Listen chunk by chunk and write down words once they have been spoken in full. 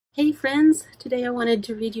Hey friends, today I wanted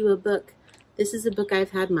to read you a book. This is a book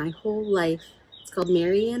I've had my whole life. It's called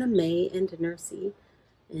Marianna May and Nursey.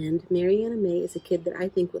 And Marianna May is a kid that I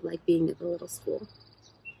think would like being at the little school.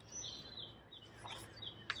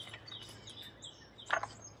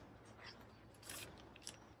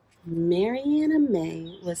 Marianna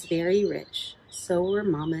May was very rich. So were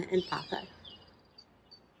Mama and Papa.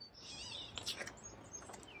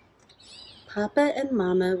 Papa and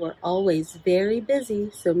Mama were always very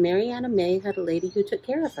busy, so Marianna May had a lady who took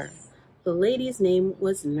care of her. The lady's name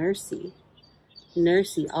was Nursey.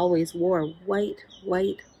 Nursey always wore white,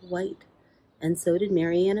 white, white, and so did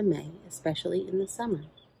Marianna May, especially in the summer.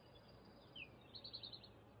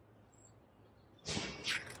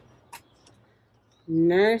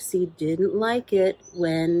 Nursey didn't like it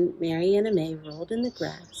when Marianna May rolled in the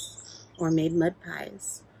grass, or made mud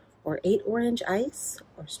pies, or ate orange ice,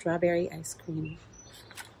 or strawberry ice cream.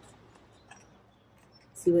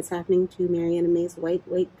 See what's happening to Marianna May's white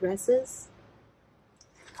dresses?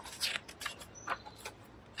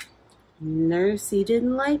 Nursey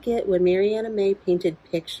didn't like it when Marianna May painted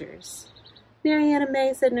pictures. Marianna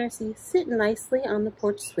May, said Nursey, sit nicely on the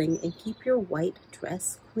porch swing and keep your white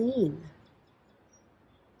dress clean.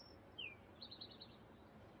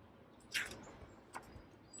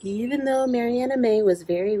 Even though Marianna May was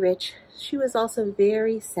very rich, she was also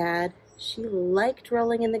very sad. She liked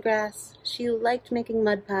rolling in the grass. She liked making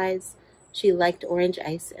mud pies. She liked orange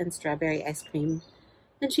ice and strawberry ice cream.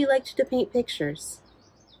 And she liked to paint pictures.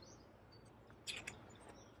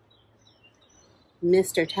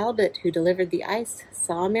 Mr. Talbot, who delivered the ice,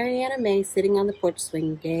 saw Marianna May sitting on the porch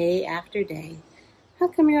swing day after day. How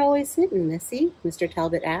come you're always sitting, Missy? Mr.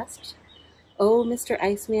 Talbot asked. Oh, Mr.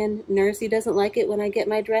 Iceman, Nursey doesn't like it when I get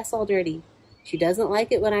my dress all dirty. She doesn't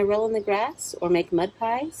like it when I roll in the grass, or make mud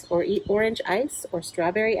pies, or eat orange ice, or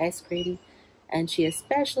strawberry ice cream, and she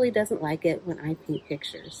especially doesn't like it when I paint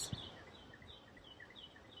pictures.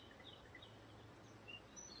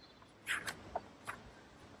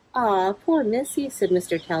 Ah, poor Missy, said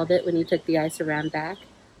Mr. Talbot when he took the ice around back.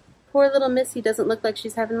 Poor little Missy doesn't look like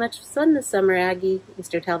she's having much fun this summer, Aggie,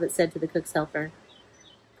 Mr. Talbot said to the cook's helper.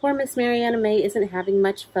 Poor Miss Marianna May isn't having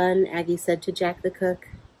much fun, Aggie said to Jack the cook.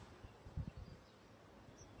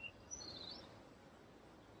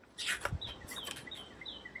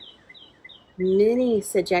 Minnie,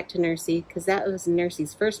 said Jack to Nursey, because that was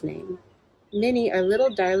Nursey's first name. Minnie, our little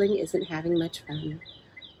darling, isn't having much fun.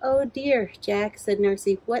 Oh dear, Jack, said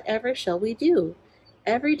Nursey, whatever shall we do?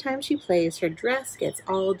 Every time she plays, her dress gets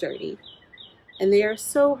all dirty. And they are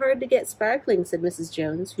so hard to get sparkling, said Mrs.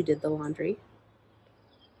 Jones, who did the laundry.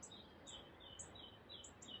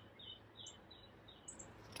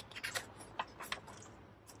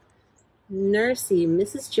 Nursey,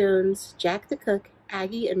 Mrs. Jones, Jack the cook,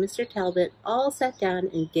 Aggie, and Mr. Talbot all sat down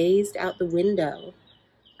and gazed out the window.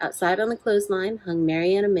 Outside on the clothesline hung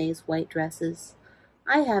Marianna May's white dresses.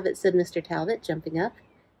 I have it, said Mr. Talbot, jumping up.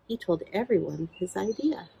 He told everyone his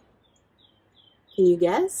idea. Can you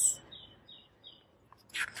guess?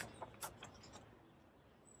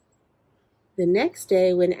 The next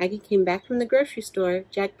day, when Aggie came back from the grocery store,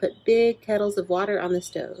 Jack put big kettles of water on the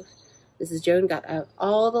stove. Mrs. Jones got out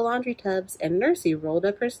all the laundry tubs, and Nursey rolled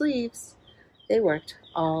up her sleeves. They worked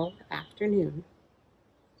all afternoon.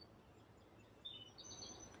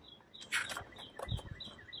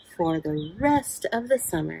 For the rest of the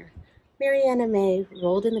summer, Marianna May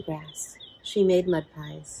rolled in the grass. She made mud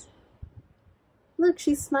pies. Look,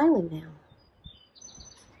 she's smiling now.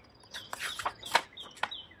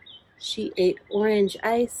 She ate orange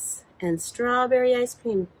ice and strawberry ice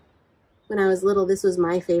cream. When I was little, this was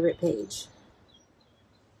my favorite page.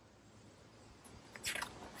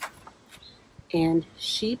 And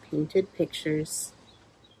she painted pictures.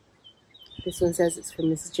 This one says it's for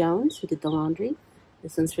Mrs. Jones, who did the laundry.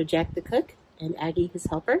 This one's for Jack the cook and Aggie, his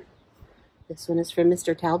helper. This one is for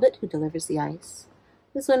Mr. Talbot, who delivers the ice.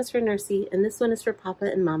 This one is for Nursey, and this one is for Papa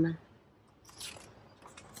and Mama.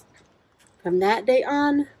 From that day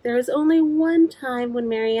on, there was only one time when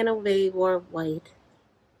Marianna May wore white.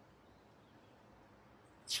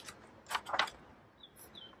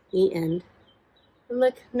 The end. And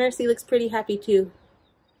look, Nursey looks pretty happy too.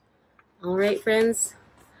 All right, friends.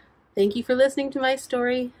 Thank you for listening to my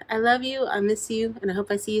story. I love you, I miss you, and I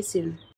hope I see you soon.